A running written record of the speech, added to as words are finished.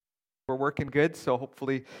We're working good, so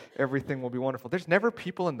hopefully everything will be wonderful. There's never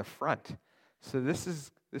people in the front, so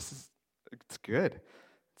it's good.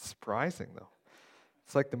 It's surprising though.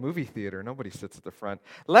 It's like the movie theater. Nobody sits at the front.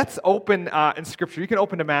 Let's open in Scripture. You can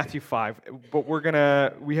open to Matthew 5, but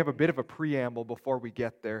we have a bit of a preamble before we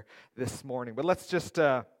get there this morning. But let's just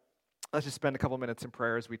spend a couple minutes in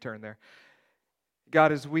prayer as we turn there.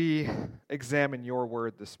 God, as we examine your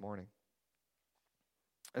word this morning,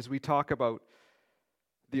 as we talk about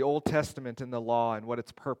the Old Testament and the law and what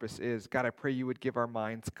its purpose is, God, I pray you would give our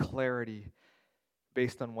minds clarity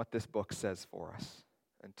based on what this book says for us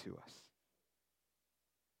and to us.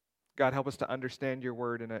 God, help us to understand your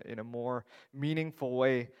word in a more meaningful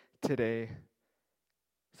way today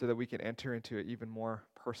so that we can enter into an even more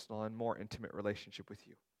personal and more intimate relationship with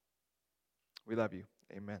you. We love you.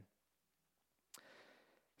 Amen.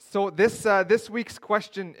 So this week's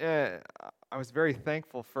question, I was very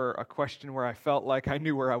thankful for a question where I felt like I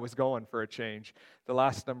knew where I was going for a change. The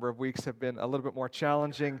last number of weeks have been a little bit more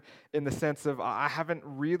challenging in the sense of I haven't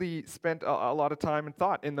really spent a lot of time and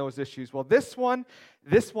thought in those issues. Well, this one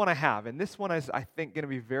I have, and this one is, I think, going to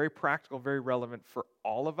be very practical, very relevant for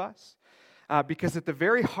all of us. Because at the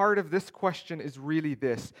very heart of this question is really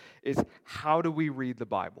this, is how do we read the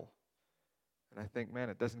Bible? And I think, man,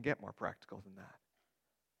 it doesn't get more practical than that.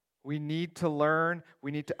 We need to learn,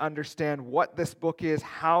 we need to understand what this book is,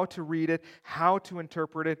 how to read it, how to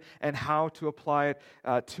interpret it, and how to apply it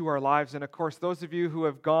to our lives. And of course, those of you who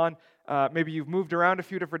have gone, maybe you've moved around a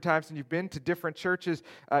few different times and you've been to different churches,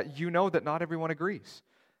 you know that not everyone agrees.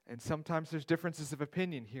 And sometimes there's differences of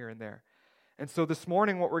opinion here and there. And so this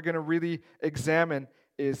morning, what we're going to really examine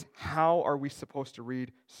is how are we supposed to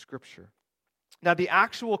read Scripture? Now, the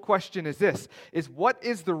actual question is this, is what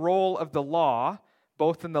is the role of the law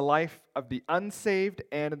both in the life of the unsaved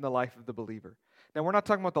and in the life of the believer? Now, we're not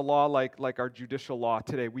talking about the law like our judicial law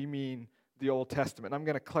today. We mean the Old Testament. I'm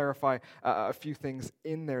going to clarify a few things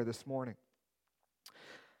in there this morning.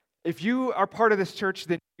 If you are part of this church,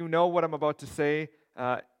 then you know what I'm about to say.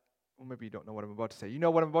 Well, maybe you don't know what I'm about to say. You know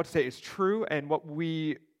what I'm about to say is true, and what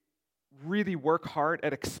we really work hard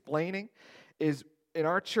at explaining is in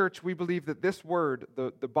our church, we believe that this word,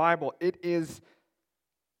 the Bible, it is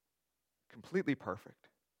completely perfect.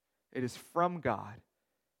 It is from God.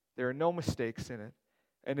 There are no mistakes in it.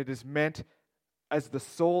 And it is meant as the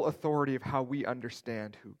sole authority of how we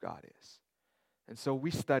understand who God is. And so we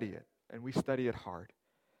study it, and we study it hard.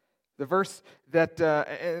 The verse that,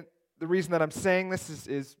 and the reason that I'm saying this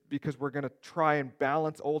is because we're going to try and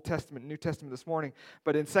balance Old Testament and New Testament this morning.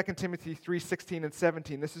 But in 2 Timothy 3:16 and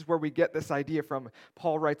 17, this is where we get this idea from.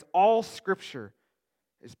 Paul writes, all Scripture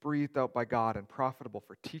is breathed out by God and profitable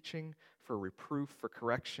for teaching, for reproof, for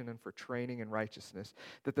correction, and for training in righteousness,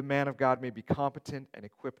 that the man of God may be competent and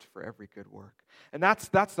equipped for every good work. And that's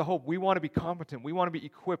the hope. We want to be competent. We want to be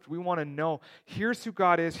equipped. We want to know, here's who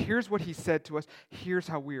God is. Here's what He said to us. Here's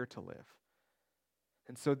how we are to live.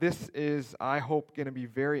 And so this is, I hope, going to be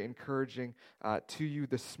very encouraging to you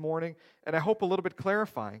this morning, and I hope a little bit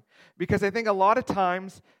clarifying, because I think a lot of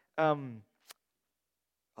times in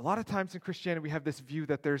Christianity we have this view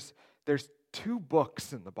that there's two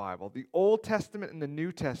books in the Bible, the Old Testament and the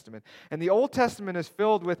New Testament. And the Old Testament is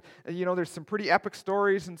filled with, there's some pretty epic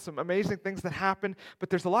stories and some amazing things that happen, but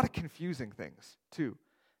there's a lot of confusing things too.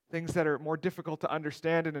 Things that are more difficult to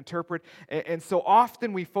understand and interpret. And so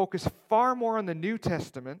often we focus far more on the New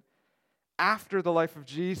Testament after the life of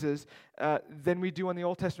Jesus than we do on the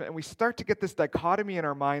Old Testament. And we start to get this dichotomy in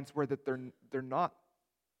our minds where that they're not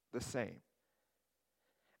the same.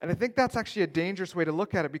 And I think that's actually a dangerous way to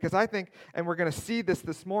look at it, because I think, and we're going to see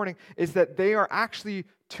this morning, is that they are actually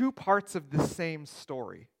two parts of the same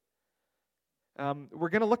story. We're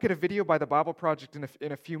going to look at a video by the Bible Project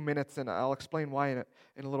in a few minutes, and I'll explain why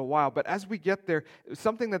in a little while. But as we get there,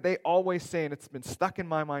 something that they always say, and it's been stuck in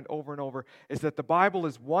my mind over and over, is that the Bible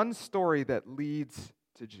is one story that leads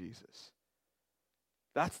to Jesus.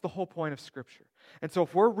 That's the whole point of Scripture. And so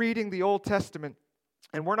if we're reading the Old Testament,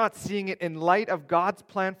 and we're not seeing it in light of God's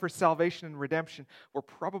plan for salvation and redemption, we're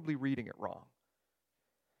probably reading it wrong.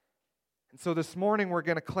 And so this morning we're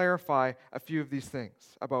going to clarify a few of these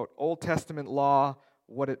things about Old Testament law,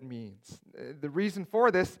 what it means. The reason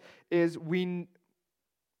for this is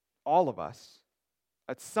all of us,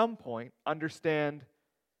 at some point, understand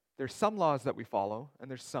there's some laws that we follow and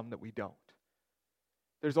there's some that we don't.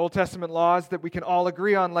 There's Old Testament laws that we can all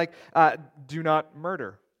agree on, like do not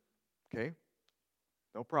murder. Okay?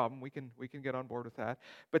 No problem. We can get on board with that.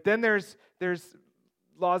 But then there's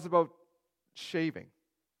laws about shaving.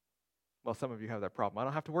 Well, some of you have that problem. I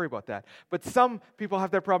don't have to worry about that. But some people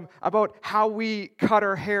have that problem about how we cut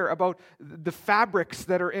our hair, about the fabrics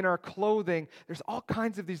that are in our clothing. There's all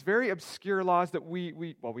kinds of these very obscure laws that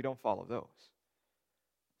we don't follow those.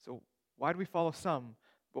 So why do we follow some,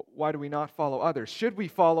 but why do we not follow others? Should we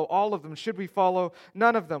follow all of them? Should we follow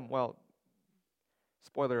none of them? Well,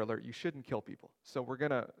 spoiler alert, you shouldn't kill people. So we're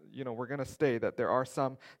going to say that there are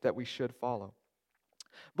some that we should follow.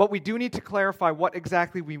 But we do need to clarify what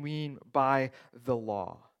exactly we mean by the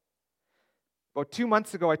law. About 2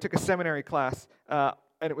 months ago, I took a seminary class, and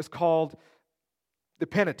it was called the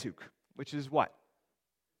Pentateuch, which is what?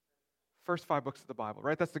 First 5 books of the Bible,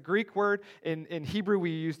 right? That's the Greek word. In Hebrew,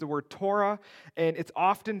 we use the word Torah, and it's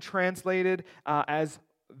often translated as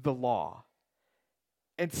the law.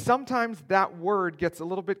 And sometimes that word gets a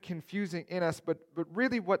little bit confusing in us, but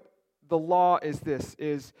really what the law is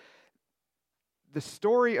the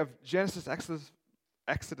story of Genesis,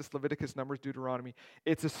 Exodus, Leviticus, Numbers, Deuteronomy.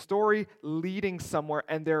 It's a story leading somewhere,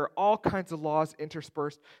 and there are all kinds of laws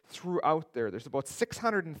interspersed throughout there. There's about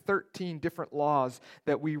 613 different laws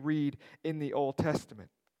that we read in the Old Testament.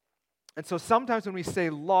 And so sometimes when we say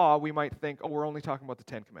law, we might think, we're only talking about the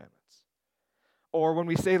Ten Commandments. Or when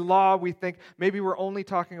we say law, we think maybe we're only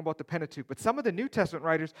talking about the Pentateuch. But some of the New Testament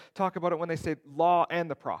writers talk about it when they say law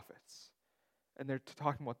and the prophets. And they're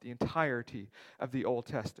talking about the entirety of the Old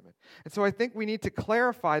Testament. And so I think we need to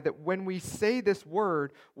clarify that when we say this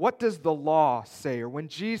word, what does the law say? Or when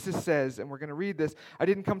Jesus says, and we're going to read this, I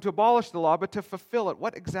didn't come to abolish the law, but to fulfill it.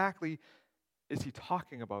 What exactly is he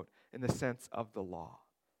talking about in the sense of the law?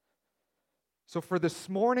 So for this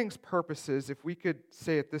morning's purposes, if we could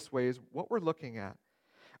say it this way, is what we're looking at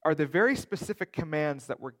are the very specific commands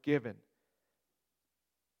that were given.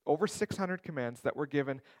 Over 600 commands that were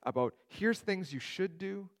given about here's things you should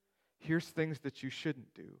do, here's things that you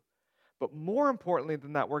shouldn't do. But more importantly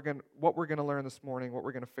than that, what we're going to learn this morning, what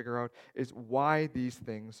we're going to figure out is why these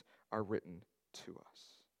things are written to us.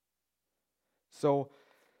 So,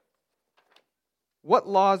 what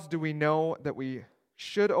laws do we know that we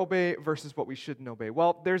should obey versus what we shouldn't obey?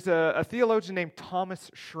 Well, there's a theologian named Thomas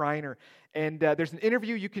Schreiner, and there's an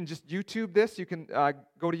interview. You can just YouTube this. You can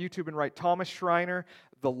go to YouTube and write Thomas Schreiner,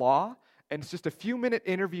 the law, and it's just a few-minute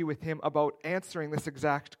interview with him about answering this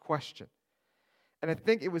exact question. And I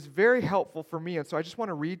think it was very helpful for me, and so I just want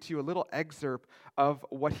to read to you a little excerpt of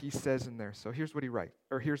what he says in there. So here's what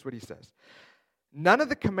he says. None of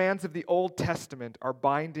the commands of the Old Testament are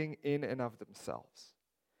binding in and of themselves.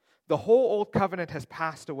 The whole Old Covenant has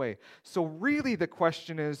passed away. So really the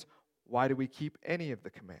question is, why do we keep any of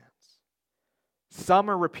the commands? Some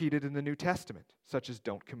are repeated in the New Testament, such as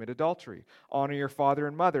don't commit adultery, honor your father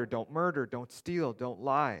and mother, don't murder, don't steal, don't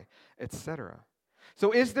lie, etc.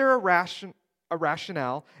 So is there a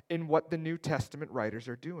rationale in what the New Testament writers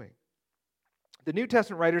are doing? The New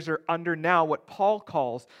Testament writers are under now what Paul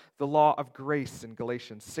calls the law of grace in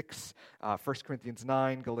Galatians 6, 1 Corinthians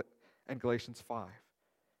 9, and Galatians 5.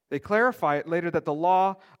 They clarify it later that the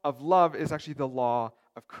law of love is actually the law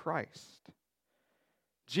of Christ.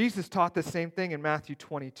 Jesus taught the same thing in Matthew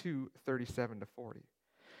 22, 37 to 40.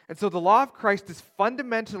 And so the law of Christ is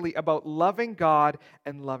fundamentally about loving God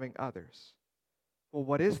and loving others. Well,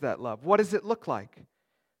 what is that love? What does it look like?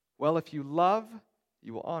 Well, if you love,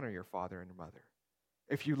 you will honor your father and your mother.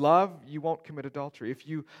 If you love, you won't commit adultery. If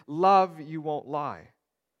you love, you won't lie.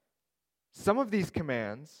 Some of these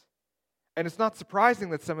commands, and it's not surprising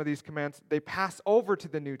that some of these commands, they pass over to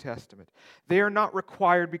the New Testament. They are not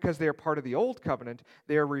required because they are part of the Old Covenant.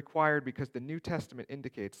 They are required because the New Testament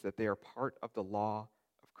indicates that they are part of the law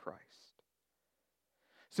of Christ.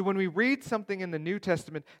 So when we read something in the New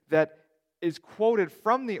Testament that is quoted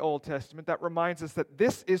from the Old Testament, that reminds us that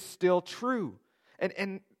this is still true.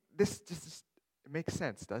 And this just it makes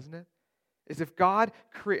sense, doesn't it? Is if God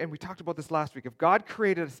created, and we talked about this last week, if God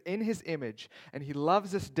created us in His image and He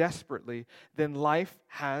loves us desperately, then life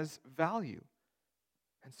has value.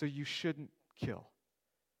 And so you shouldn't kill.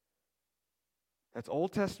 That's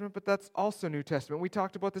Old Testament, but that's also New Testament. We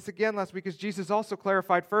talked about this again last week as Jesus also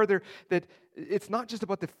clarified further that it's not just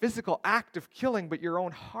about the physical act of killing, but your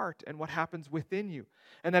own heart and what happens within you.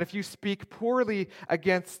 And that if you speak poorly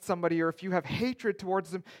against somebody or if you have hatred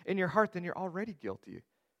towards them in your heart, then you're already guilty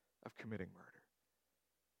of committing murder.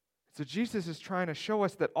 So Jesus is trying to show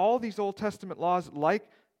us that all these Old Testament laws, like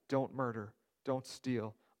don't murder, don't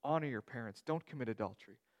steal, honor your parents, don't commit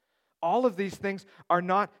adultery, all of these things are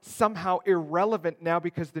not somehow irrelevant now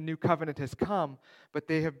because the new covenant has come, but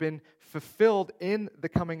they have been fulfilled in the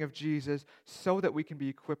coming of Jesus so that we can be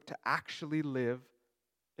equipped to actually live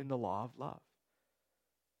in the law of love.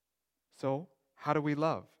 So, how do we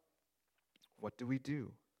love? What do we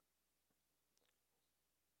do?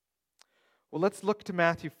 Well, let's look to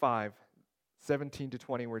Matthew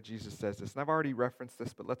 5:17-20, where Jesus says this. And I've already referenced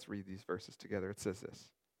this, but let's read these verses together. It says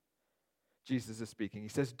this. Jesus is speaking. He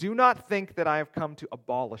says, "Do not think that I have come to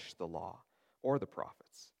abolish the law or the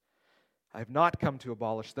prophets. I have not come to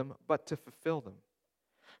abolish them, but to fulfill them.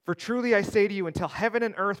 For truly I say to you, until heaven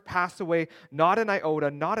and earth pass away, not an iota,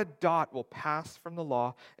 not a dot will pass from the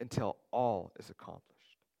law until all is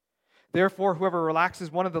accomplished. Therefore, whoever relaxes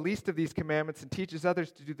one of the least of these commandments and teaches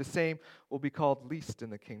others to do the same will be called least in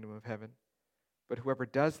the kingdom of heaven. But whoever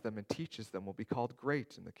does them and teaches them will be called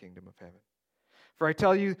great in the kingdom of heaven. For I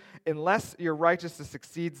tell you, unless your righteousness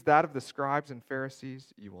exceeds that of the scribes and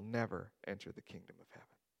Pharisees, you will never enter the kingdom of heaven."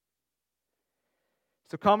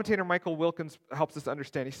 So commentator Michael Wilkins helps us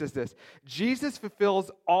understand. He says this: Jesus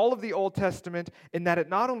fulfills all of the Old Testament in that it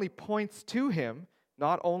not only points to him,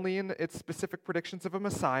 not only in its specific predictions of a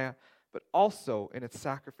Messiah, but also in its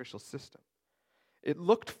sacrificial system. It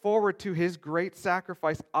looked forward to his great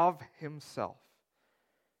sacrifice of himself.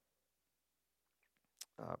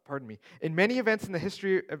 In many events in the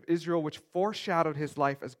history of Israel which foreshadowed his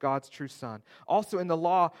life as God's true son. Also in the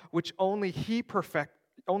law which only he perfectly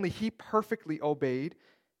obeyed.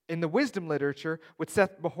 In the wisdom literature which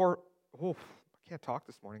set before... I can't talk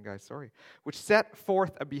this morning, guys, sorry. Which set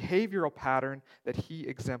forth a behavioral pattern that he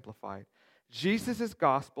exemplified. Jesus'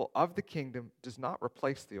 gospel of the kingdom does not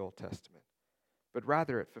replace the Old Testament, but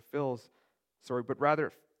rather fulfills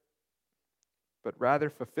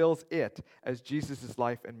it as Jesus'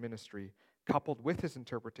 life and ministry, coupled with his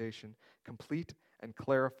interpretation, complete and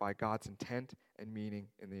clarify God's intent and meaning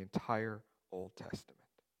in the entire Old Testament.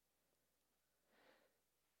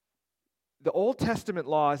 The Old Testament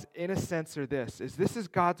laws, in a sense, are this is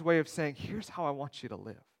God's way of saying, here's how I want you to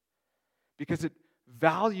live. Because it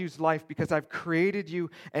values life, because I've created you,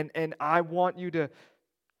 and I want you to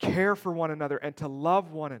care for one another and to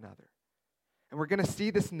love one another. And we're going to see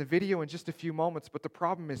this in the video in just a few moments, but the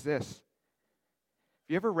problem is this. Have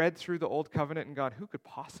you ever read through the Old Covenant and gone, who could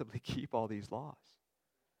possibly keep all these laws?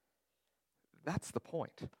 That's the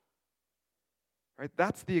point. Right?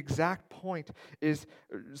 That's the exact point.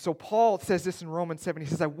 So Paul says this in Romans 7. He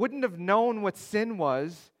says, I wouldn't have known what sin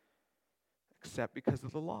was except because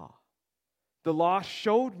of the law. The law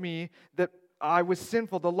showed me that I was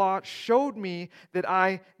sinful. The law showed me that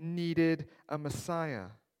I needed a Messiah.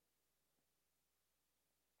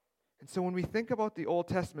 And so when we think about the Old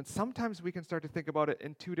Testament, sometimes we can start to think about it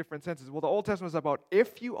in two different senses. Well, the Old Testament is about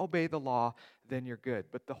if you obey the law, then you're good.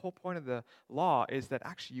 But the whole point of the law is that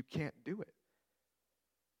actually you can't do it.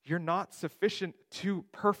 You're not sufficient to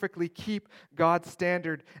perfectly keep God's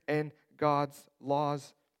standard and God's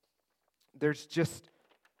laws. There's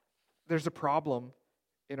a problem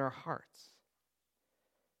in our hearts.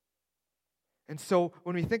 And so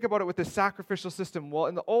when we think about it with the sacrificial system, well,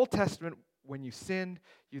 in the Old Testament, when you sinned,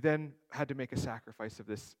 you then had to make a sacrifice of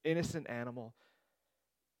this innocent animal.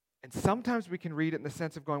 And sometimes we can read it in the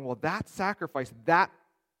sense of going, well, that sacrifice, that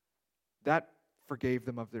forgave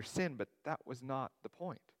them of their sin, but that was not the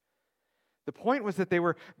point. The point was that they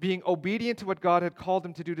were being obedient to what God had called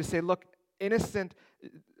them to do, to say, look, innocent,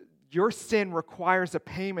 your sin requires a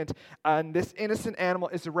payment, and this innocent animal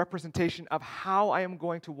is a representation of how I am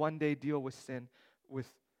going to one day deal with sin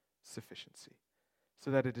with sufficiency, so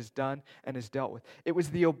that it is done and is dealt with. It was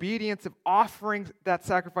the obedience of offering that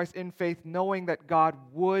sacrifice in faith, knowing that God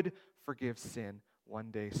would forgive sin one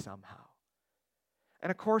day somehow. And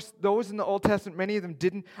of course, those in the Old Testament, many of them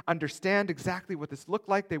didn't understand exactly what this looked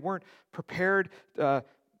like. They weren't prepared to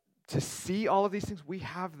see all of these things. We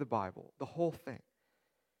have the Bible, the whole thing.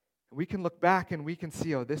 And we can look back and we can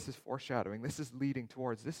see, oh, this is foreshadowing. This is leading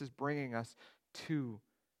towards. This is bringing us to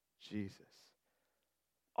Jesus.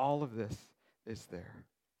 All of this is there.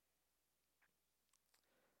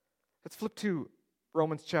 Let's flip to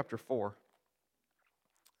Romans chapter 4.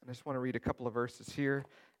 And I just want to read a couple of verses here,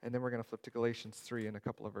 and then we're going to flip to Galatians 3 and a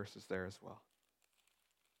couple of verses there as well.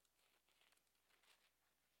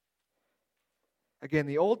 Again,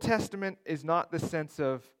 the Old Testament is not the sense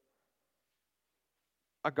of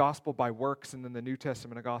a gospel by works, and then the New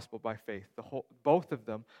Testament a gospel by faith. Both of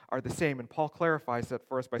them are the same, and Paul clarifies that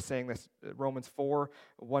for us by saying this, Romans 4,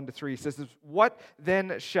 1-3. He says, what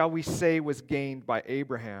then shall we say was gained by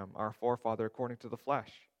Abraham, our forefather, according to the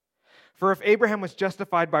flesh? For if Abraham was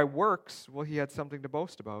justified by works, well, he had something to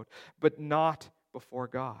boast about, but not before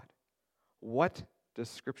God. What does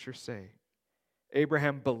Scripture say?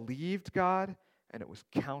 Abraham believed God, and it was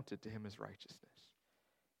counted to him as righteousness.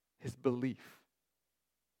 His belief,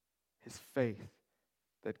 his faith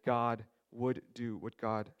that God would do what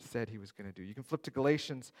God said he was going to do. You can flip to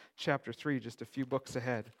Galatians chapter 3, just a few books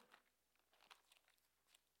ahead.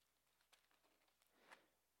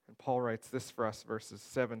 Paul writes this for us, verses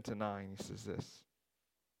 7 to 9. He says this.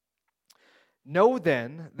 Know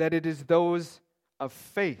then that it is those of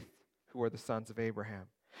faith who are the sons of Abraham.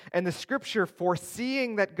 And the scripture,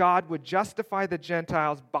 foreseeing that God would justify the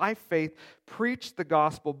Gentiles by faith, preached the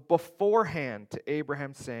gospel beforehand to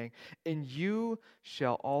Abraham, saying, in you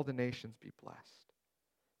shall all the nations be blessed.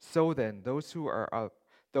 So then, those who are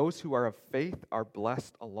of faith are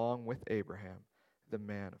blessed along with Abraham, the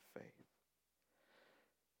man of faith.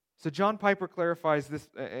 So John Piper clarifies this,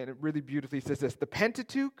 and it really beautifully says this. The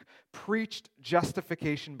Pentateuch preached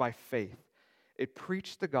justification by faith. It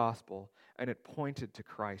preached the gospel, and it pointed to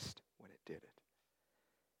Christ when it did it.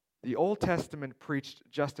 The Old Testament preached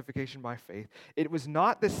justification by faith. It was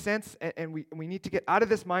not the sense, and we need to get out of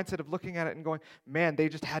this mindset of looking at it and going, man, they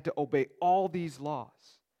just had to obey all these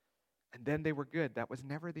laws, and then they were good. That was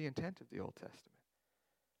never the intent of the Old Testament.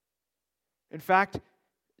 In fact,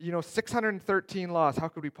 613 laws, how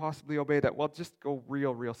could we possibly obey that? Well, just go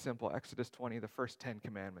real simple. Exodus 20, the first 10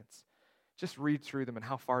 commandments. Just read through them, and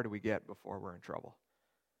how far do we get before we're in trouble?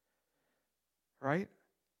 Right?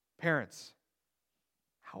 Parents,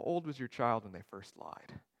 how old was your child when they first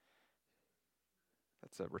lied?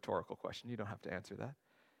 That's a rhetorical question. You don't have to answer that.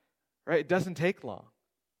 Right? It doesn't take long.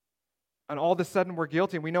 And all of a sudden we're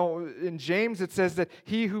guilty. And we know in James it says that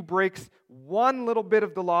he who breaks one little bit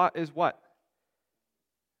of the law is what?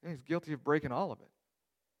 He's guilty of breaking all of it.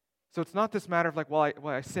 So it's not this matter of like,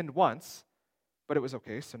 I sinned once, but it was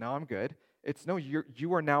okay, so now I'm good. It's no,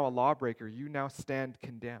 you are now a lawbreaker. You now stand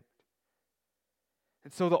condemned.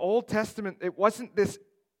 And so the Old Testament, it wasn't this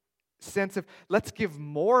sense of let's give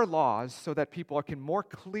more laws so that people can more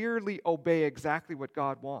clearly obey exactly what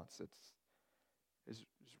God wants. It's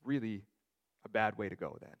really a bad way to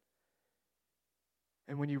go then.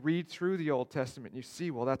 And when you read through the Old Testament, you see,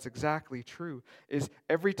 well, that's exactly true. Is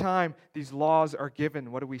every time these laws are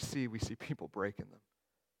given, what do we see? We see people breaking them.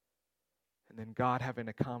 And then God having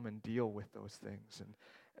to come and deal with those things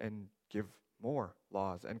and give more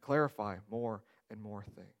laws and clarify more and more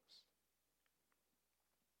things.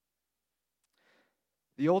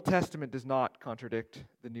 The Old Testament does not contradict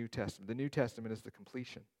the New Testament. The New Testament is the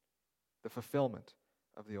completion, the fulfillment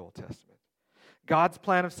of the Old Testament. God's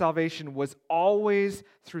plan of salvation was always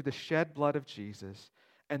through the shed blood of Jesus,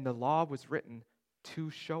 and the law was written to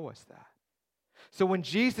show us that. So when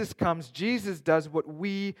Jesus comes, Jesus does what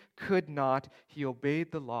we could not. He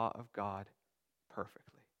obeyed the law of God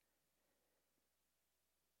perfectly.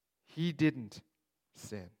 He didn't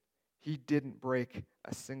sin. He didn't break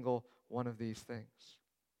a single one of these things.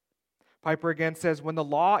 Piper again says, when the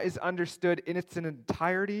law is understood in its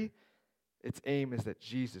entirety, its aim is that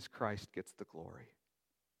Jesus Christ gets the glory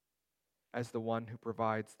as the one who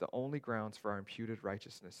provides the only grounds for our imputed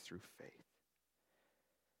righteousness through faith.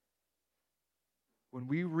 When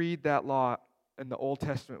we read that law in the Old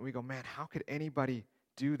Testament, we go, man, how could anybody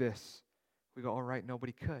do this? We go, all right,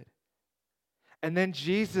 nobody could. And then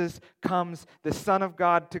Jesus comes, the Son of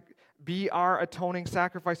God, to be our atoning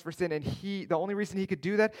sacrifice for sin. And the only reason he could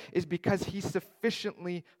do that is because he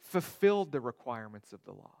sufficiently fulfilled the requirements of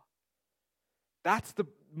the law. That's the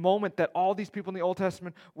moment that all these people in the Old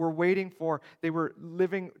Testament were waiting for. They were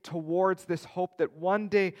living towards this hope that one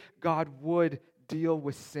day God would deal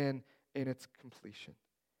with sin in its completion.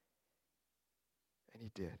 And he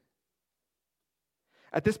did.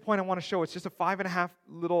 At this point, I want to show, it's just a 5.5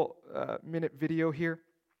 little minute video here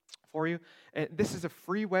for you. And this is a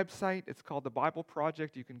free website. It's called The Bible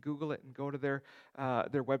Project. You can Google it and go to their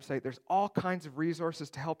website. There's all kinds of resources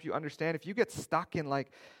to help you understand. If you get stuck in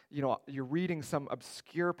you're reading some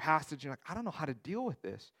obscure passage, you're like, I don't know how to deal with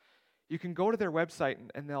this. You can go to their website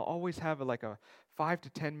and they'll always have a 5 to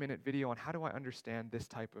 10 minute video on how do I understand this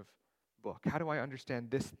type of book? How do I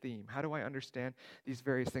understand this theme? How do I understand these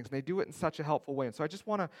various things? And they do it in such a helpful way. And so I just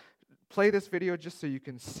want to play this video just so you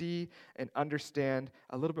can see and understand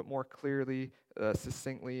a little bit more clearly,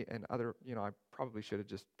 succinctly, and I probably should have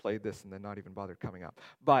just played this and then not even bothered coming up.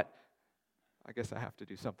 But I guess I have to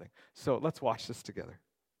do something. So let's watch this together.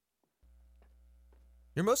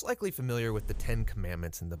 You're most likely familiar with the 10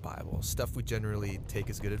 Commandments in the Bible, stuff we generally take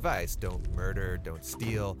as good advice. Don't murder, don't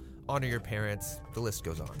steal, honor your parents, the list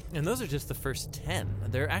goes on. And those are just the first 10.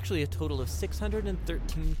 There are actually a total of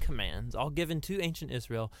 613 commands, all given to ancient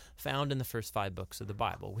Israel, found in the first 5 books of the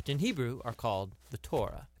Bible, which in Hebrew are called the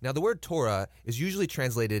Torah. Now, the word Torah is usually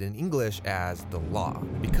translated in English as the law,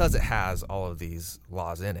 because it has all of these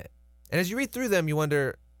laws in it. And as you read through them, you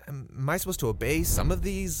wonder, am I supposed to obey some of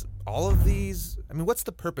these, all of these? I mean, what's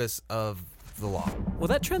the purpose of the law? Well,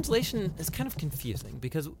 that translation is kind of confusing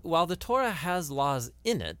because while the Torah has laws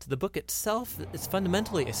in it, the book itself is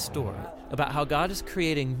fundamentally a story about how God is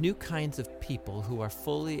creating new kinds of people who are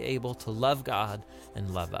fully able to love God and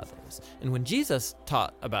love others. And when Jesus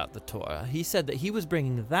taught about the Torah, he said that he was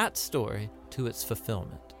bringing that story to its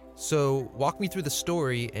fulfillment. So walk me through the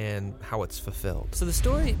story and how it's fulfilled. So the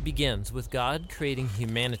story begins with God creating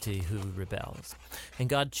humanity who rebels. And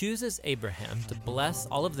God chooses Abraham to bless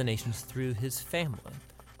all of the nations through his family,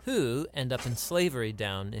 who end up in slavery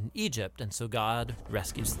down in Egypt, and so God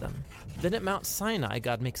rescues them. Then at Mount Sinai,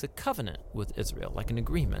 God makes a covenant with Israel, like an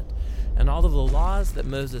agreement. And all of the laws that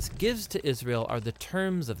Moses gives to Israel are the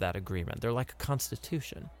terms of that agreement. They're like a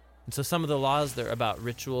constitution. And so some of the laws, they're about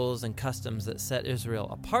rituals and customs that set Israel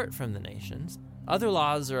apart from the nations. Other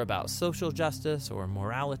laws are about social justice or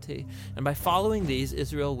morality. And by following these,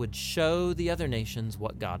 Israel would show the other nations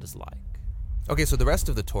what God is like. Okay, so the rest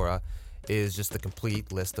of the Torah is just the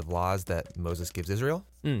complete list of laws that Moses gives Israel?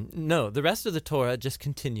 No, the rest of the Torah just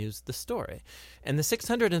continues the story. And the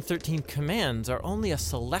 613 commands are only a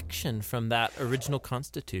selection from that original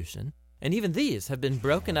constitution. And even these have been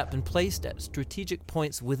broken up and placed at strategic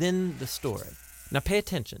points within the story. Now pay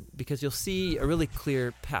attention, because you'll see a really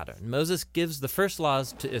clear pattern. Moses gives the first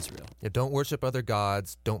laws to Israel. Yeah, don't worship other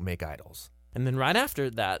gods, don't make idols. And then right after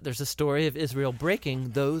that, there's a story of Israel breaking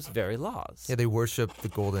those very laws. Yeah, they worship the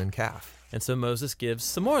golden calf. And so Moses gives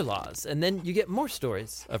some more laws, and then you get more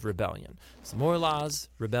stories of rebellion. Some more laws,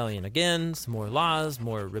 rebellion again, some more laws,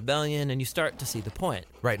 more rebellion, and you start to see the point.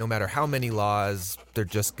 Right, no matter how many laws, they're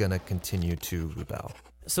just going to continue to rebel.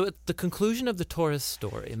 So at the conclusion of the Torah's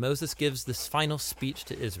story, Moses gives this final speech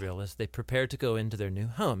to Israel as they prepare to go into their new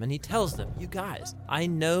home. And he tells them, you guys, I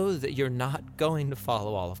know that you're not going to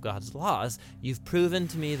follow all of God's laws. You've proven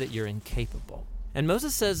to me that you're incapable. And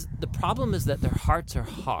Moses says the problem is that their hearts are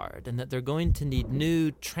hard and that they're going to need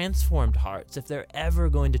new, transformed hearts if they're ever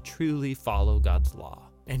going to truly follow God's law.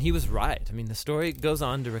 And he was right. I mean, the story goes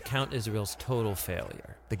on to recount Israel's total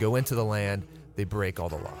failure. They go into the land, they break all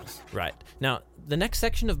the laws. Right. Now, the next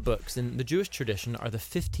section of books in the Jewish tradition are the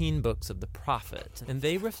 15 books of the prophets, and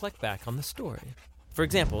they reflect back on the story. For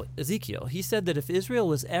example, Ezekiel, he said that if Israel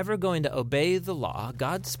was ever going to obey the law,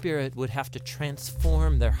 God's Spirit would have to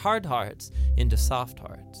transform their hard hearts into soft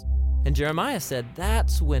hearts. And Jeremiah said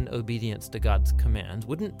that's when obedience to God's commands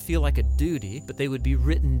wouldn't feel like a duty, but they would be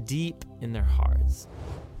written deep in their hearts.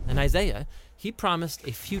 And Isaiah, he promised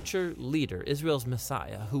a future leader, Israel's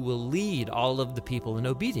Messiah, who will lead all of the people in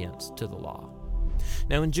obedience to the law.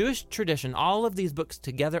 Now, in Jewish tradition, all of these books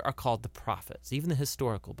together are called the prophets, even the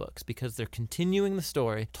historical books, because they're continuing the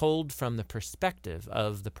story told from the perspective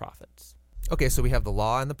of the prophets. Okay, so we have the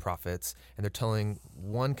law and the prophets, and they're telling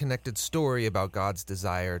one connected story about God's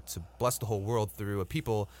desire to bless the whole world through a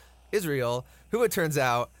people, Israel, who it turns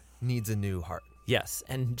out needs a new heart. Yes,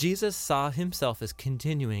 and Jesus saw himself as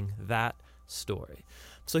continuing that story.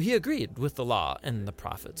 So he agreed with the law and the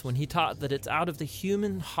prophets when he taught that it's out of the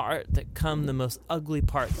human heart that come the most ugly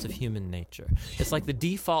parts of human nature. It's like the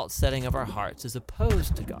default setting of our hearts is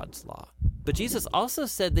opposed to God's law. But Jesus also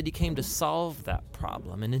said that he came to solve that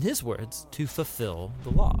problem, and in his words, to fulfill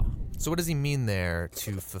the law. So what does he mean there,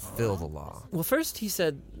 to fulfill the law? Well, first he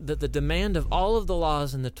said that the demand of all of the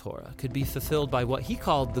laws in the Torah could be fulfilled by what he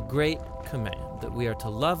called the Great Command, that we are to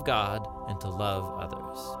love God and to love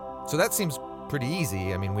others. So that seems pretty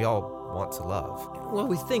easy. I mean, we all want to love. Well,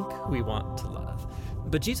 we think we want to love.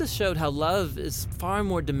 But Jesus showed how love is far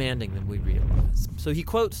more demanding than we realize. So he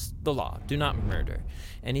quotes the law, do not murder.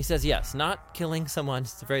 And he says, yes, not killing someone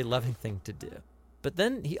is a very loving thing to do. But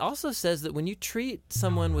then he also says that when you treat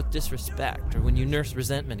someone with disrespect or when you nurse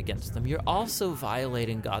resentment against them, you're also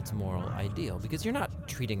violating God's moral ideal because you're not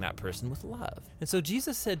treating that person with love. And so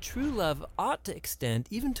Jesus said true love ought to extend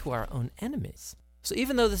even to our own enemies. So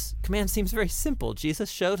even though this command seems very simple,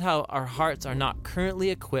 Jesus showed how our hearts are not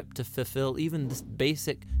currently equipped to fulfill even this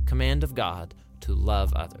basic command of God to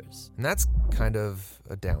love others. And that's kind of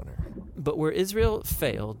a downer. But where Israel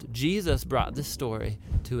failed, Jesus brought this story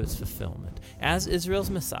to its fulfillment. As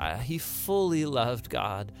Israel's Messiah, he fully loved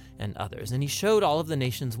God and others, and he showed all of the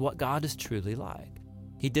nations what God is truly like.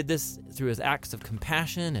 He did this through his acts of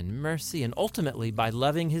compassion and mercy, and ultimately by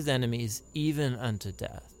loving his enemies even unto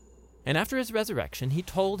death. And after his resurrection, he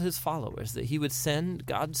told his followers that he would send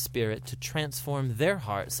God's Spirit to transform their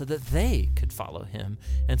hearts so that they could follow him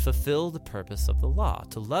and fulfill the purpose of the law,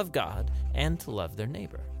 to love God and to love their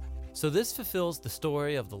neighbor. So this fulfills the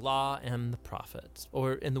story of the law and the prophets,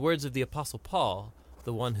 or in the words of the Apostle Paul,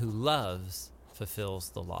 the one who loves fulfills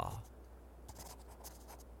the law.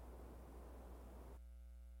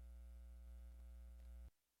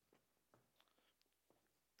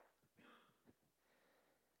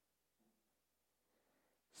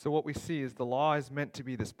 So what we see is the law is meant to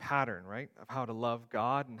be this pattern, right, of how to love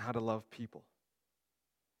God and how to love people.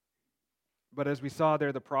 But as we saw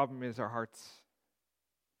there, the problem is our hearts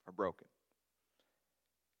are broken.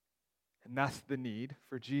 And that's the need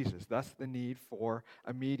for Jesus. That's the need for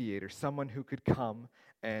a mediator, someone who could come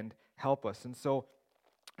and help us. And so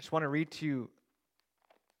I just want to read to you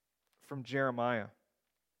from Jeremiah,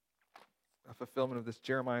 a fulfillment of this,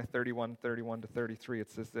 Jeremiah 31 to 33. It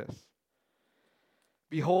says this: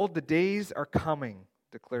 "Behold, the days are coming,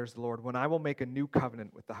 declares the Lord, when I will make a new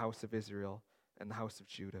covenant with the house of Israel and the house of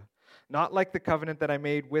Judah. Not like the covenant that I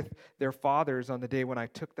made with their fathers on the day when I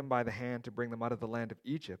took them by the hand to bring them out of the land of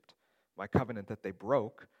Egypt, my covenant that they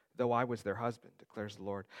broke, though I was their husband, declares the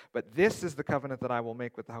Lord. But this is the covenant that I will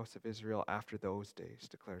make with the house of Israel after those days,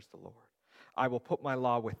 declares the Lord. I will put my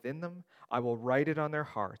law within them. I will write it on their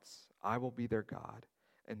hearts. I will be their God,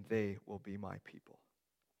 and they will be my people."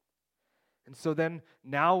 And so then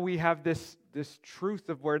now we have this truth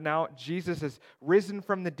of where now Jesus has risen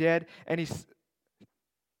from the dead, and he's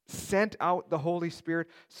sent out the Holy Spirit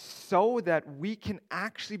so that we can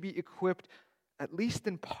actually be equipped, at least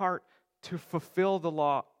in part, to fulfill the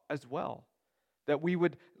law as well. That we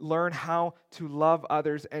would learn how to love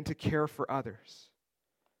others and to care for others.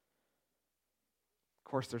 Of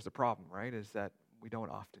course, there's a problem, right? Is that we don't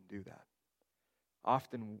often do that.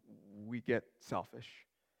 Often we get selfish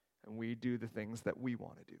and we do the things that we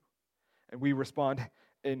want to do. And we respond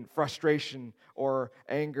in frustration or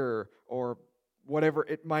anger or whatever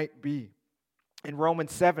it might be. In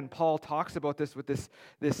Romans 7, Paul talks about this with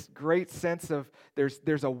this great sense of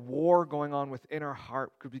there's a war going on within our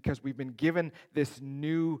heart because we've been given this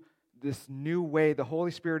new way. The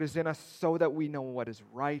Holy Spirit is in us so that we know what is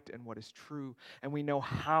right and what is true, and we know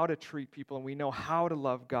how to treat people, and we know how to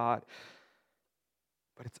love God.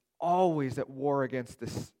 But it's always at war against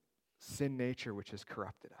this sin nature which has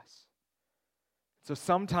corrupted us. So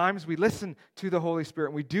sometimes we listen to the Holy Spirit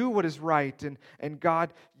and we do what is right, and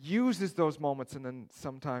God uses those moments, and then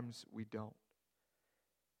sometimes we don't.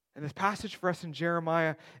 And this passage for us in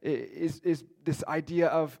Jeremiah is this idea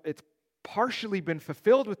of it's partially been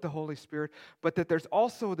fulfilled with the Holy Spirit, but that there's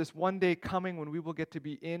also this one day coming when we will get to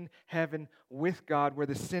be in heaven with God, where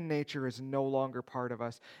the sin nature is no longer part of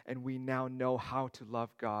us, and we now know how to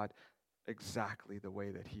love God exactly the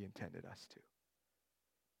way that He intended us to.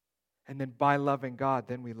 And then by loving God,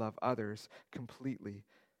 then we love others completely.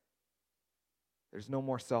 There's no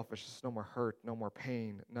more selfishness, no more hurt, no more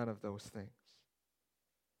pain, none of those things.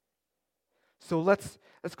 So let's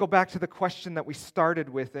go back to the question that we started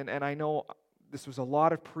with, and I know this was a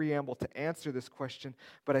lot of preamble to answer this question,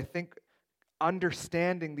 but I think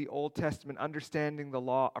understanding the Old Testament, understanding the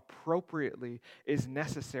law appropriately is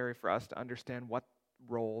necessary for us to understand what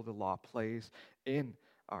role the law plays in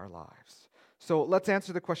our lives. So let's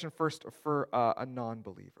answer the question first for a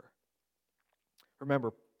non-believer.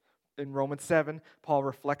 Remember, in Romans 7, Paul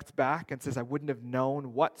reflects back and says, I wouldn't have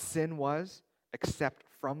known what sin was except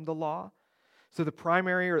from the law. So the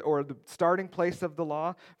primary or the starting place of the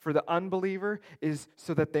law for the unbeliever is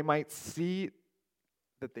so that they might see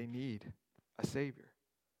that they need a Savior.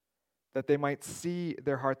 That they might see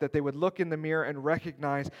their heart, that they would look in the mirror and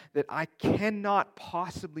recognize that I cannot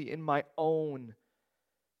possibly in my own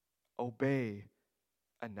obey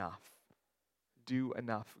enough, do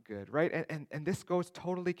enough good, right? And this goes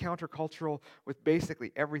totally countercultural with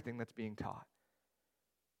basically everything that's being taught.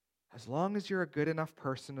 As long as you're a good enough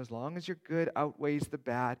person, as long as your good outweighs the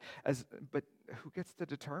bad, but who gets to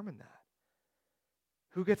determine that?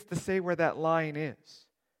 Who gets to say where that line is?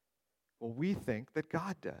 Well, we think that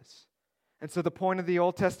God does. And so the point of the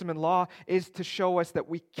Old Testament law is to show us that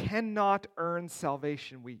we cannot earn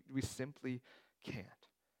salvation. We simply can't,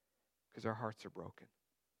 because our hearts are broken.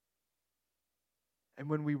 And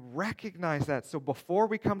when we recognize that, so before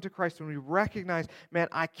we come to Christ, when we recognize, man,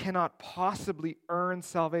 I cannot possibly earn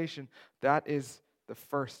salvation, that is the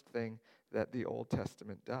first thing that the Old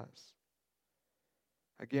Testament does.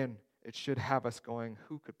 Again, it should have us going,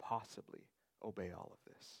 who could possibly obey all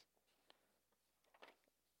of this?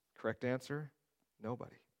 Correct answer?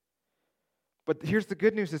 Nobody. But here's the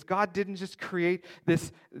good news is God didn't just create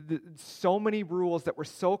so many rules that were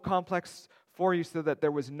so complex for you so that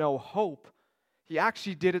there was no hope. He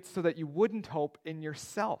actually did it so that you wouldn't hope in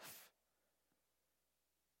yourself.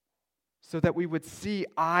 So that we would see,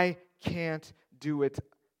 I can't do it,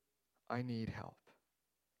 I need help.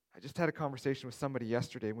 I just had a conversation with somebody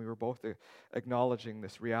yesterday, and we were both acknowledging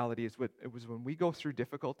this reality. It was when we go through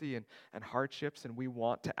difficulty and hardships and we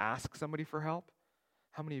want to ask somebody for help,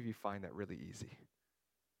 how many of you find that really easy?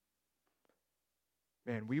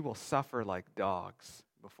 Man, we will suffer like dogs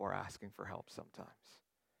before asking for help sometimes.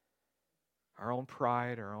 our own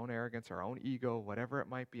pride, our own arrogance, our own ego, whatever it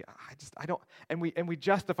might be. I don't, and we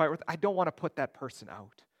justify it with, I don't want to put that person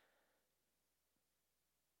out.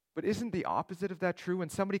 But isn't the opposite of that true? When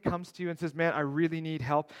somebody comes to you and says, man, I really need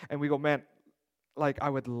help, and we go, man, like I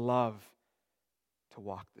would love to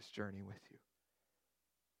walk this journey with you.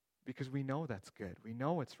 Because we know that's good. We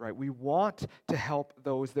know it's right. We want to help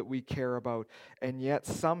those that we care about, and yet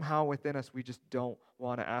somehow within us we just don't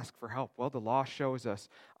want to ask for help. Well, the law shows us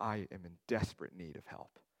I am in desperate need of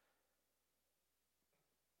help.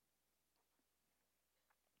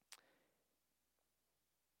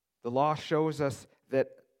 The law shows us that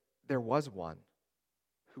there was one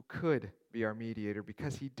who could be our mediator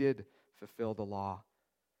because he did fulfill the law,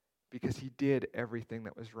 because he did everything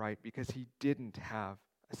that was right, because he didn't have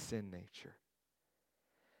a sin nature.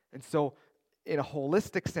 And so, in a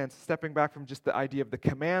holistic sense, stepping back from just the idea of the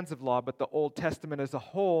commands of law, but the Old Testament as a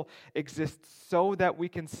whole exists so that we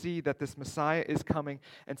can see that this Messiah is coming,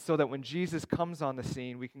 and so that when Jesus comes on the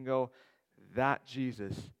scene, we can go, that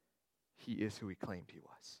Jesus, he is who he claimed he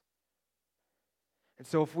was. And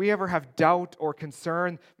so if we ever have doubt or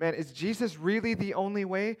concern, man, is Jesus really the only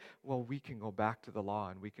way? Well, we can go back to the law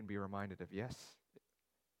and we can be reminded of yes,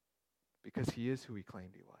 because he is who he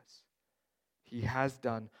claimed he was. He has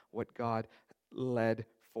done what God led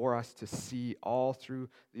for us to see all through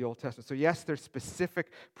the Old Testament. So yes, there's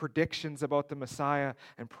specific predictions about the Messiah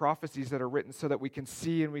and prophecies that are written so that we can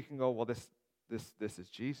see and we can go, well, this is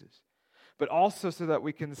Jesus. But also so that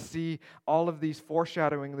we can see all of these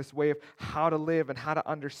foreshadowing, this way of how to live and how to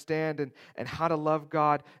understand and how to love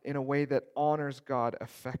God in a way that honors God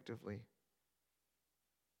effectively.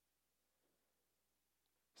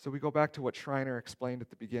 So we go back to what Schreiner explained at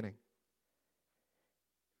the beginning.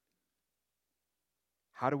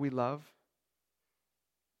 How do we love?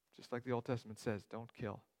 Just like the Old Testament says, don't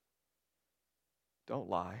kill. Don't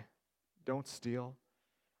lie. Don't steal.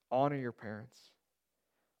 Honor your parents.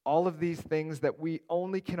 All of these things that we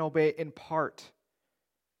only can obey in part.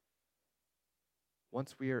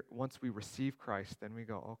 Once we receive Christ, then we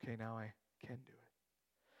go, okay, now I can do it.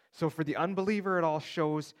 So for the unbeliever, it all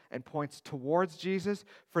shows and points towards Jesus.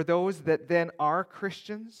 For those that then are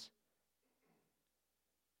Christians,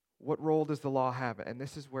 what role does the law have? And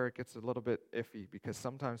this is where it gets a little bit iffy, because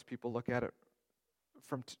sometimes people look at it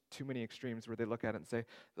from too many extremes, where they look at it and say,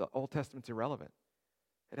 the Old Testament's irrelevant.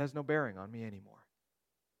 It has no bearing on me anymore.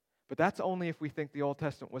 But that's only if we think the Old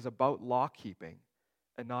Testament was about law-keeping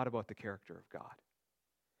and not about the character of God.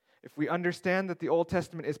 If we understand that the Old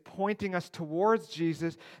Testament is pointing us towards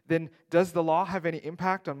Jesus, then does the law have any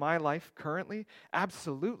impact on my life currently?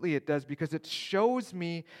 Absolutely it does, because it shows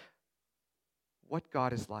me what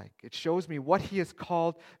God is like. It shows me what he has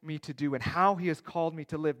called me to do and how he has called me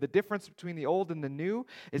to live. The difference between the old and the new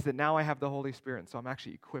is that now I have the Holy Spirit, and so I'm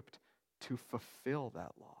actually equipped to fulfill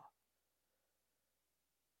that law.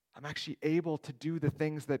 I'm actually able to do the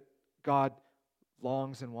things that God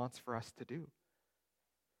longs and wants for us to do.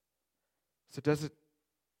 So does it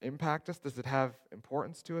impact us? Does it have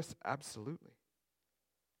importance to us? Absolutely.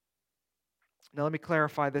 Now let me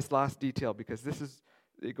clarify this last detail, because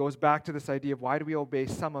it goes back to this idea of why do we obey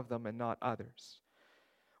some of them and not others?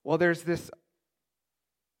 Well, there's this,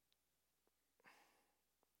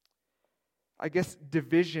 I guess,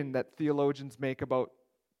 division that theologians make about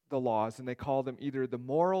the laws, and they call them either the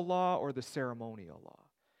moral law or the ceremonial law.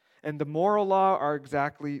 And the moral law are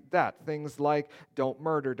exactly that. Things like don't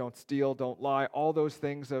murder, don't steal, don't lie, all those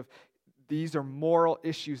things of these are moral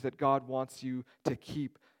issues that God wants you to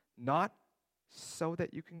keep, not so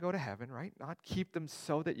that you can go to heaven, right? Not keep them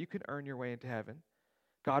so that you can earn your way into heaven.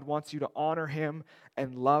 God wants you to honor him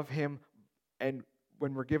and love him, and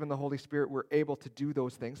when we're given the Holy Spirit, we're able to do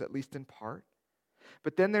those things, at least in part.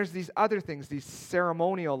 But then there's these other things, these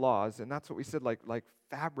ceremonial laws, and that's what we said, like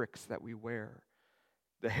fabrics that we wear,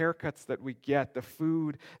 the haircuts that we get, the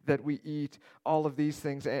food that we eat, all of these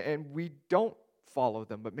things, and we don't follow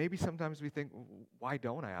them. But maybe sometimes we think, why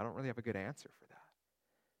don't I? I don't really have a good answer for that.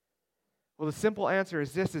 Well, the simple answer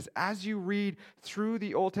is this, is as you read through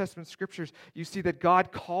the Old Testament scriptures, you see that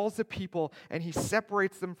God calls a people and he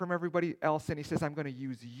separates them from everybody else, and he says, I'm going to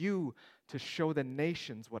use you to show the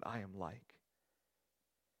nations what I am like.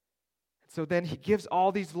 So then he gives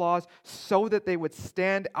all these laws so that they would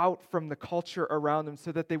stand out from the culture around them,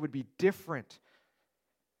 so that they would be different,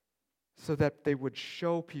 so that they would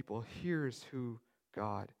show people, here's who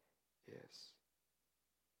God is.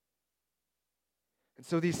 And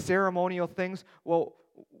so these ceremonial things, well,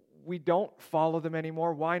 we don't follow them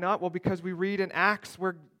anymore. Why not? Well, because we read in Acts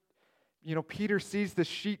where, Peter sees the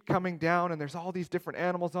sheet coming down and there's all these different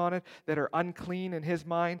animals on it that are unclean in his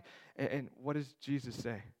mind. And what does Jesus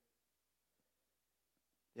say?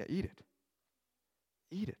 Yeah, eat it.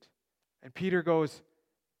 Eat it. And Peter goes,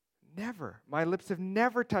 never. My lips have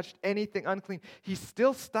never touched anything unclean. He's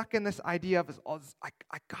still stuck in this idea of, I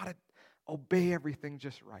got to obey everything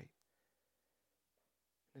just right.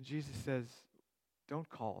 And Jesus says, don't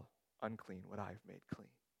call unclean what I've made clean.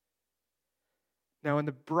 Now, in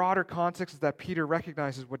the broader context is that Peter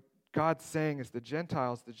recognizes what God's saying is the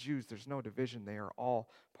Gentiles, the Jews, there's no division. They are all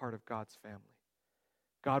part of God's family.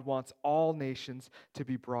 God wants all nations to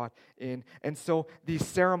be brought in. And so these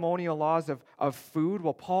ceremonial laws of food,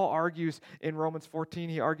 well, Paul argues in Romans 14,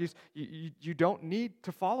 he argues you don't need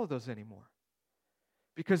to follow those anymore.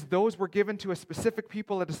 Because those were given to a specific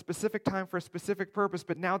people at a specific time for a specific purpose,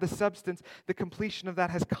 but now the substance, the completion of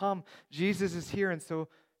that has come. Jesus is here, and so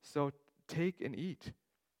take and eat.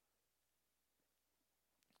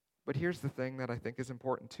 But here's the thing that I think is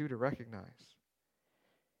important too to recognize.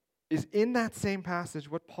 Is in that same passage,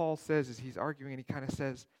 what Paul says is he's arguing, and he kind of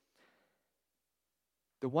says,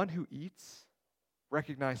 the one who eats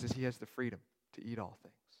recognizes he has the freedom to eat all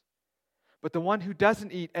things. But the one who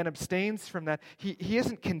doesn't eat and abstains from that, he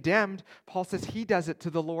isn't condemned. Paul says he does it to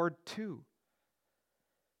the Lord too.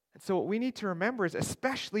 And so what we need to remember is,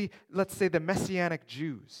 especially, let's say, the Messianic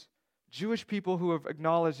Jews, Jewish people who have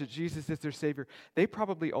acknowledged that Jesus is their Savior, they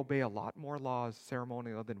probably obey a lot more laws,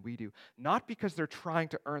 ceremonial, than we do. Not because they're trying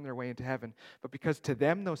to earn their way into heaven, but because to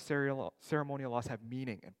them those ceremonial laws have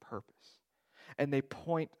meaning and purpose. And they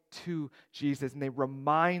point to Jesus, and they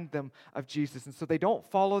remind them of Jesus. And so they don't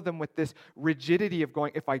follow them with this rigidity of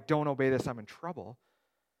going, if I don't obey this, I'm in trouble.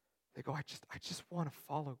 They go, I just want to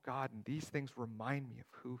follow God, and these things remind me of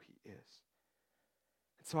who He is.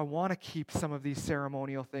 And so I want to keep some of these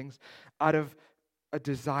ceremonial things out of a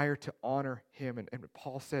desire to honor Him. And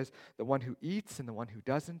Paul says the one who eats and the one who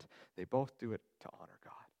doesn't, they both do it to honor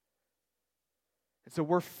God. And so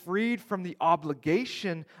we're freed from the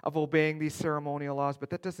obligation of obeying these ceremonial laws,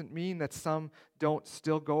 but that doesn't mean that some don't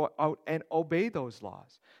still go out and obey those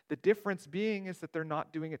laws. The difference being is that they're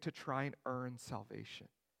not doing it to try and earn salvation.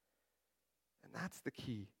 And that's the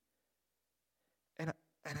key. And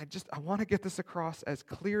I want to get this across as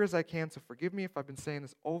clear as I can, so forgive me if I've been saying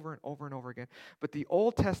this over and over and over again. But the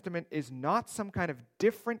Old Testament is not some kind of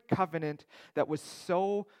different covenant that was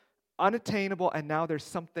so unattainable and now there's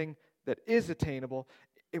something that is attainable.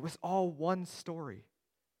 It was all one story.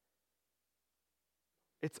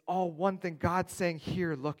 It's all one thing. God's saying,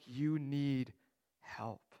 here, look, you need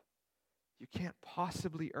help. You can't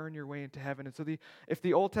possibly earn your way into heaven. And so if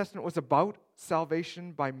the Old Testament was about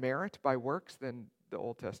salvation by merit, by works, then the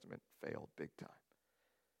Old Testament failed big time.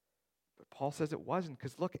 But Paul says it wasn't,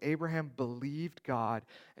 because look, Abraham believed God,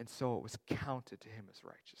 and so it was counted to him as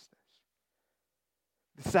righteousness.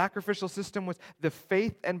 The sacrificial system was the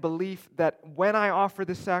faith and belief that when I offer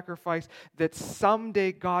this sacrifice, that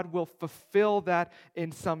someday God will fulfill that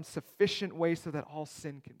in some sufficient way so that all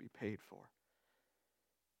sin can be paid for.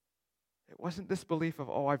 It wasn't this belief of,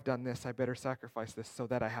 I've done this, I better sacrifice this so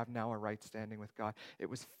that I have now a right standing with God. It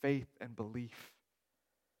was faith and belief.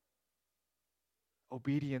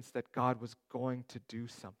 Obedience that God was going to do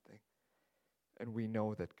something. And we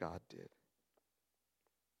know that God did.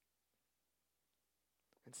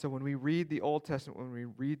 And so when we read the Old Testament, when we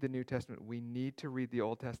read the New Testament, we need to read the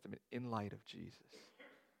Old Testament in light of Jesus.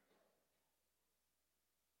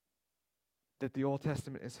 That the Old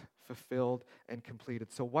Testament is fulfilled and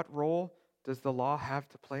completed. So what role does the law have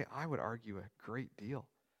to play? I would argue a great deal.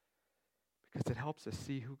 Because it helps us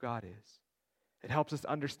see who God is. It helps us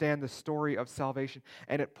understand the story of salvation.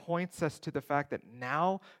 And it points us to the fact that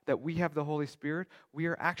now that we have the Holy Spirit, we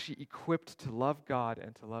are actually equipped to love God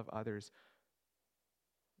and to love others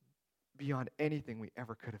beyond anything we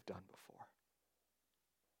ever could have done before.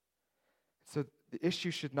 So the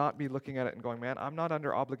issue should not be looking at it and going, man, I'm not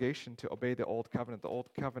under obligation to obey the old covenant. The old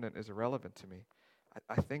covenant is irrelevant to me.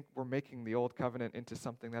 I think we're making the old covenant into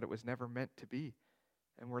something that it was never meant to be.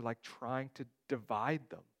 And we're like trying to divide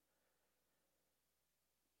them.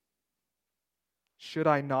 Should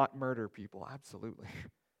I not murder people? Absolutely.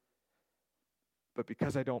 But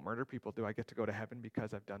because I don't murder people, do I get to go to heaven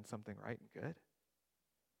because I've done something right and good?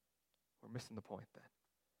 We're missing the point then.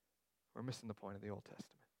 We're missing the point of the Old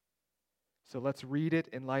Testament. So let's read it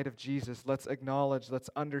in light of Jesus. Let's acknowledge, let's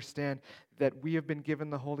understand that we have been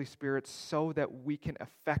given the Holy Spirit so that we can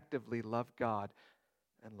effectively love God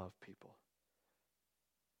and love people.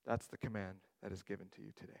 That's the command that is given to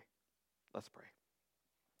you today. Let's pray.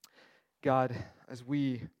 God, as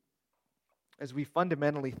we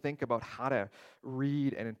fundamentally think about how to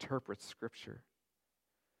read and interpret Scripture,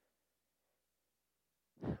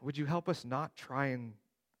 would you help us not try and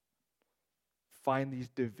find these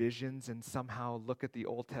divisions and somehow look at the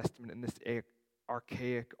Old Testament in this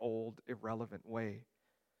archaic, old, irrelevant way.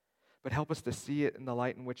 But help us to see it in the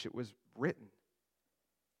light in which it was written.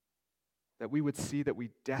 That we would see that we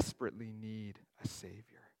desperately need a Savior.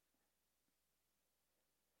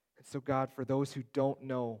 And so, God, for those who don't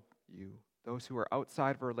know you, those who are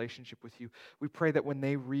outside of a relationship with you, we pray that when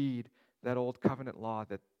they read that old covenant law,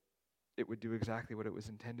 that it would do exactly what it was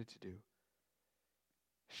intended to do.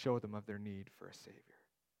 Show them of their need for a Savior.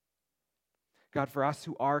 God, for us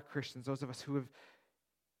who are Christians, those of us who have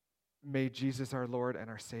made Jesus our Lord and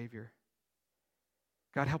our Savior,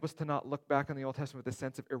 God, help us to not look back on the Old Testament with a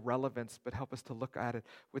sense of irrelevance, but help us to look at it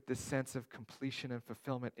with this sense of completion and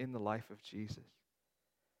fulfillment in the life of Jesus.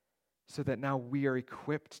 So that now we are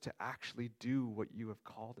equipped to actually do what you have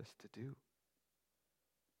called us to do.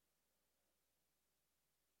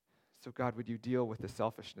 So God, would you deal with the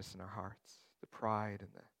selfishness in our hearts, the pride and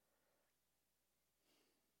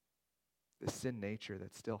the sin nature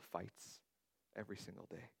that still fights every single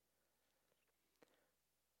day?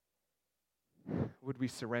 Would we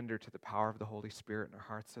surrender to the power of the Holy Spirit in our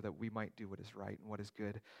hearts so that we might do what is right and what is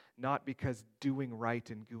good, not because doing right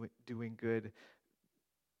and doing good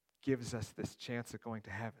gives us this chance of going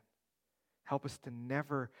to heaven. Help us to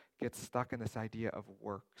never get stuck in this idea of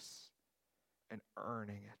works and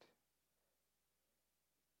earning it.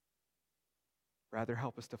 Rather,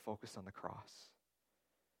 help us to focus on the cross.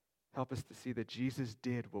 Help us to see that Jesus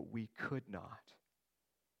did what we could not.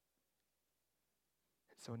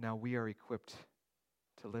 And so now we are equipped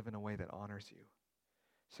to live in a way that honors you.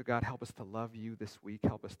 So God, help us to love you this week.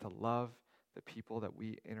 Help us to love the people that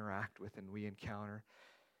we interact with and we encounter.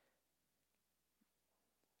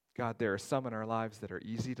 God, there are some in our lives that are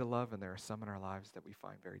easy to love, and there are some in our lives that we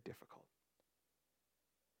find very difficult.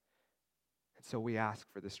 And so we ask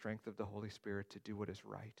for the strength of the Holy Spirit to do what is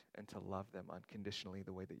right and to love them unconditionally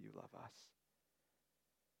the way that you love us.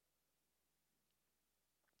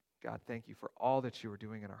 God, thank you for all that you are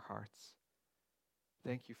doing in our hearts.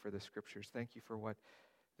 Thank you for the scriptures. Thank you for what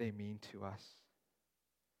they mean to us.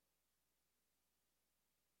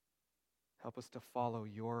 Help us to follow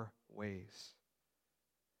your ways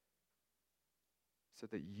so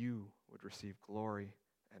that you would receive glory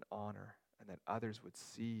and honor and that others would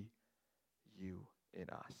see you in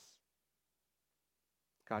us.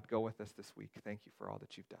 God, go with us this week. Thank you for all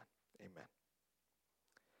that you've done. Amen.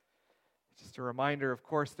 Just a reminder, of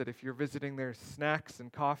course, that if you're visiting, there's snacks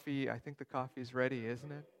and coffee. I think the coffee is ready,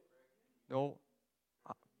 isn't it? No.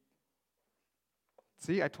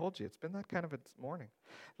 See, I told you, it's been that kind of a morning.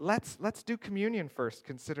 Let's do communion first,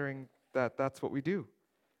 considering that that's what we do.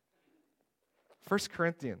 1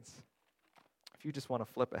 Corinthians. If you just want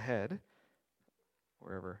to flip ahead,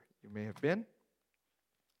 wherever you may have been.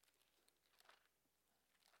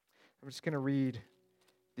 I'm just going to read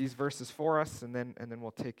these verses for us, and then we'll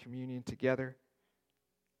take communion together.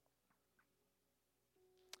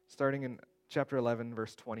 Starting in chapter 11,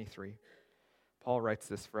 verse 23. Paul writes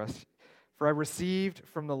this for us. For I received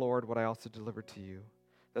from the Lord what I also delivered to you,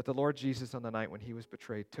 that the Lord Jesus on the night when he was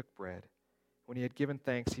betrayed took bread. When he had given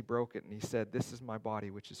thanks, he broke it, and he said, "This is my body,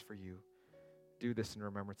 which is for you. Do this in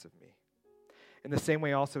remembrance of me." In the same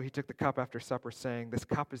way also he took the cup after supper, saying, "This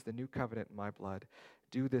cup is the new covenant in my blood.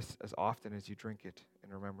 Do this as often as you drink it in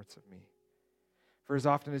remembrance of me. For as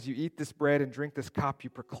often as you eat this bread and drink this cup, you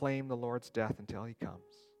proclaim the Lord's death until he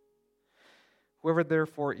comes. Whoever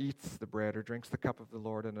therefore eats the bread or drinks the cup of the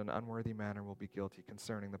Lord in an unworthy manner will be guilty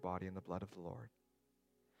concerning the body and the blood of the Lord.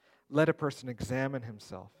 Let a person examine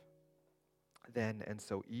himself then, and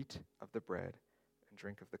so eat of the bread and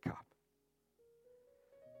drink of the cup."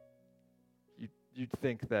 You'd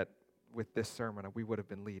think that with this sermon we would have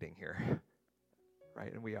been leading here,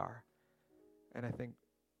 right? And we are. And I think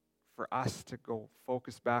for us to go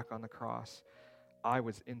focus back on the cross, I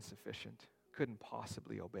was insufficient, couldn't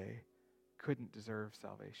possibly obey, couldn't deserve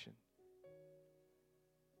salvation.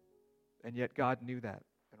 And yet God knew that.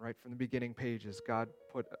 And right from the beginning pages, God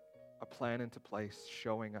put a plan into place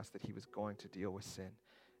showing us that he was going to deal with sin,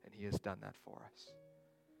 and he has done that for us.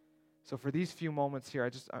 So for these few moments here,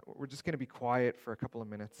 we're just going to be quiet for a couple of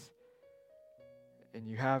minutes. And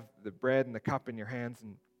you have the bread and the cup in your hands,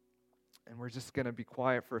 and we're just going to be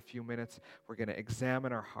quiet for a few minutes. We're going to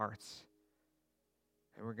examine our hearts.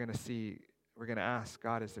 And we're going to ask,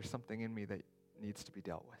 God, is there something in me that needs to be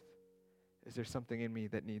dealt with? Is there something in me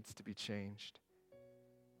that needs to be changed?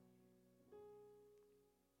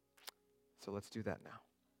 So let's do that now.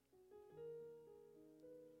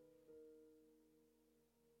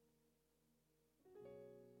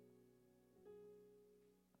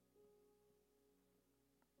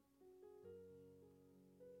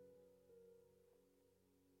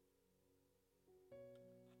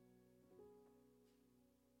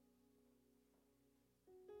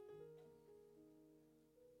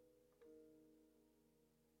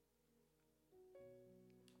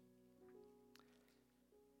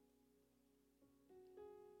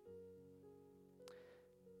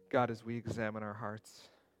 God, as we examine our hearts,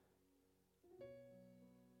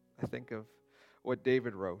 I think of what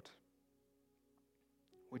David wrote.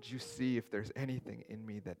 Would you see if there's anything in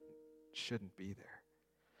me that shouldn't be there?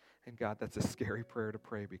 And God, that's a scary prayer to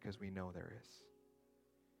pray because we know there is.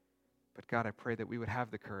 But God, I pray that we would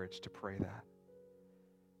have the courage to pray that.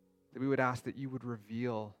 That we would ask that you would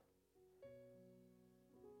reveal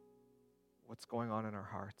what's going on in our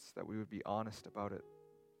hearts, that we would be honest about it,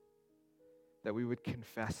 that we would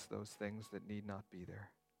confess those things that need not be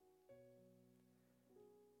there.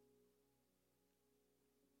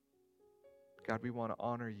 God, we want to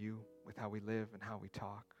honor you with how we live and how we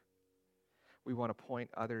talk. We want to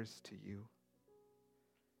point others to you,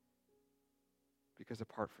 because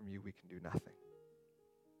apart from you, we can do nothing.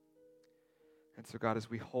 And so, God, as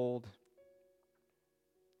we hold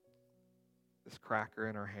this cracker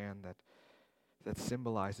in our hand that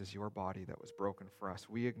symbolizes your body that was broken for us,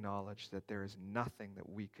 we acknowledge that there is nothing that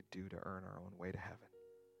we could do to earn our own way to heaven,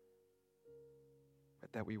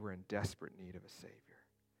 but that we were in desperate need of a Savior.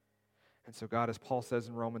 And so, God, as Paul says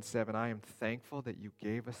in Romans 7, I am thankful that you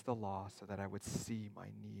gave us the law so that I would see my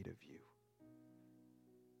need of you.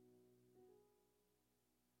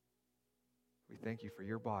 We thank you for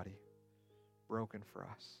your body broken for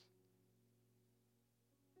us.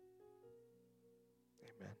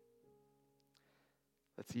 Amen.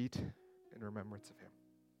 Let's eat in remembrance of him.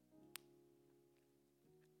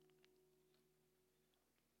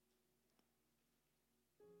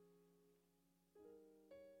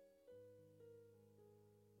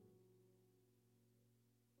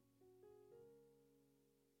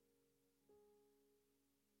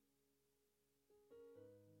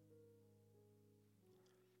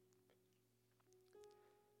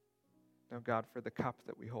 Now, God, for the cup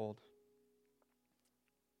that we hold,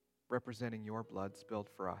 representing your blood spilled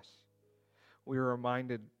for us, we were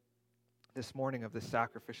reminded this morning of the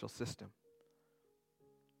sacrificial system,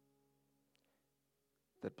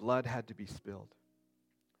 that blood had to be spilled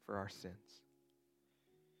for our sins.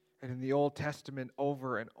 And in the Old Testament,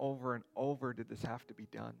 over and over and over did this have to be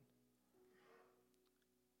done,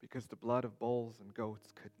 because the blood of bulls and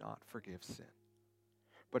goats could not forgive sin.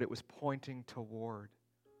 But it was pointing toward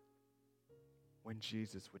when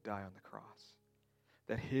Jesus would die on the cross,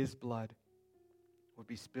 that his blood would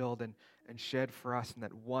be spilled and shed for us, and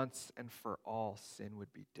that once and for all sin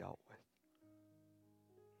would be dealt with.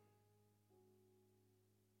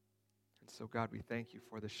 And so, God, we thank you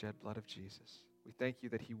for the shed blood of Jesus. We thank you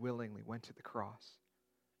that he willingly went to the cross.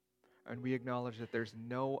 And we acknowledge that there's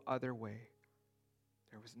no other way.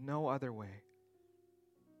 There was no other way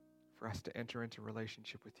for us to enter into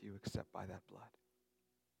relationship with you except by that blood.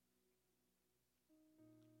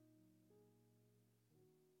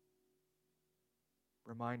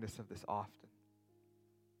 Remind us of this often.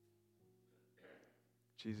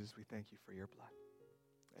 Jesus, we thank you for your blood.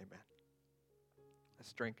 Amen.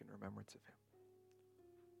 Let's drink in remembrance of him.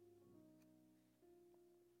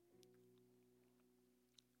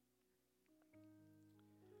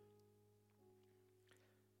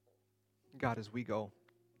 God, as we go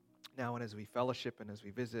now and as we fellowship and as we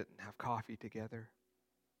visit and have coffee together,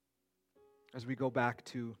 as we go back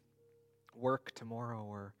to work tomorrow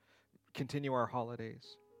or continue our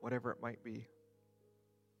holidays, whatever it might be,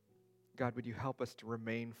 God, would you help us to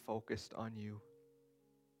remain focused on you,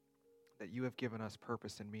 that you have given us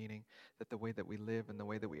purpose and meaning, that the way that we live and the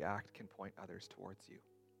way that we act can point others towards you.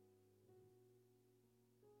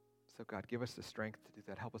 So God, give us the strength to do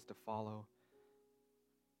that. Help us to follow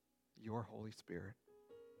your Holy Spirit,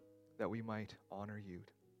 that we might honor you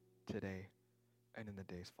today and in the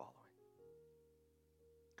days following.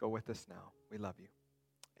 Go with us now. We love you.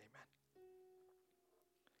 Amen.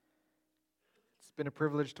 It's been a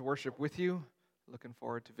privilege to worship with you. Looking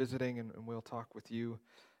forward to visiting, and we'll talk with you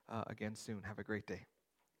again soon. Have a great day.